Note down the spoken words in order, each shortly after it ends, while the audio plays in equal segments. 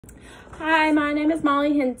Hi, my name is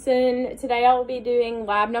Molly Henson. Today I will be doing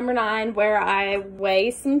lab number 9, where I weigh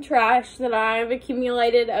some trash that I've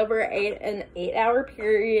accumulated over an 8-hour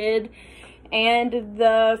period. And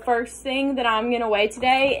the first thing that I'm gonna weigh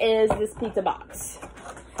today is this pizza box,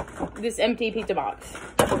 this empty pizza box.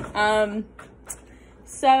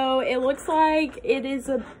 So it looks like it is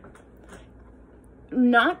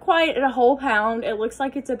not quite a whole pound. It looks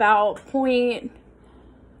like it's about 0.12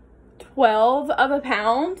 of a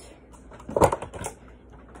pound.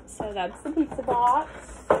 So that's the pizza box.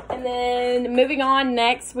 And then moving on,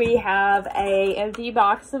 next we have a empty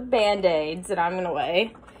box of Band-Aids that I'm gonna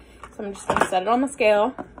weigh. So I'm just gonna set it on the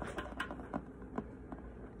scale.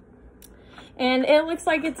 And it looks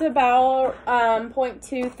like it's about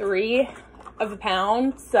 0.23 of a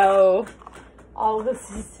pound. So all of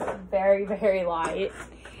this is very, very light.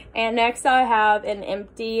 And next I have an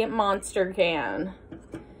empty Monster can.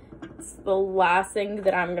 It's the last thing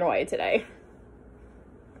that I'm gonna weigh today.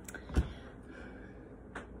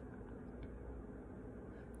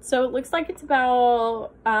 So it looks like it's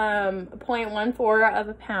about 0.14 of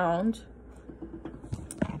a pound.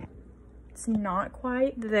 It's not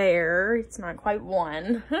quite there. It's not quite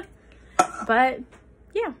 1. But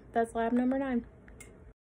yeah, that's lab number 9.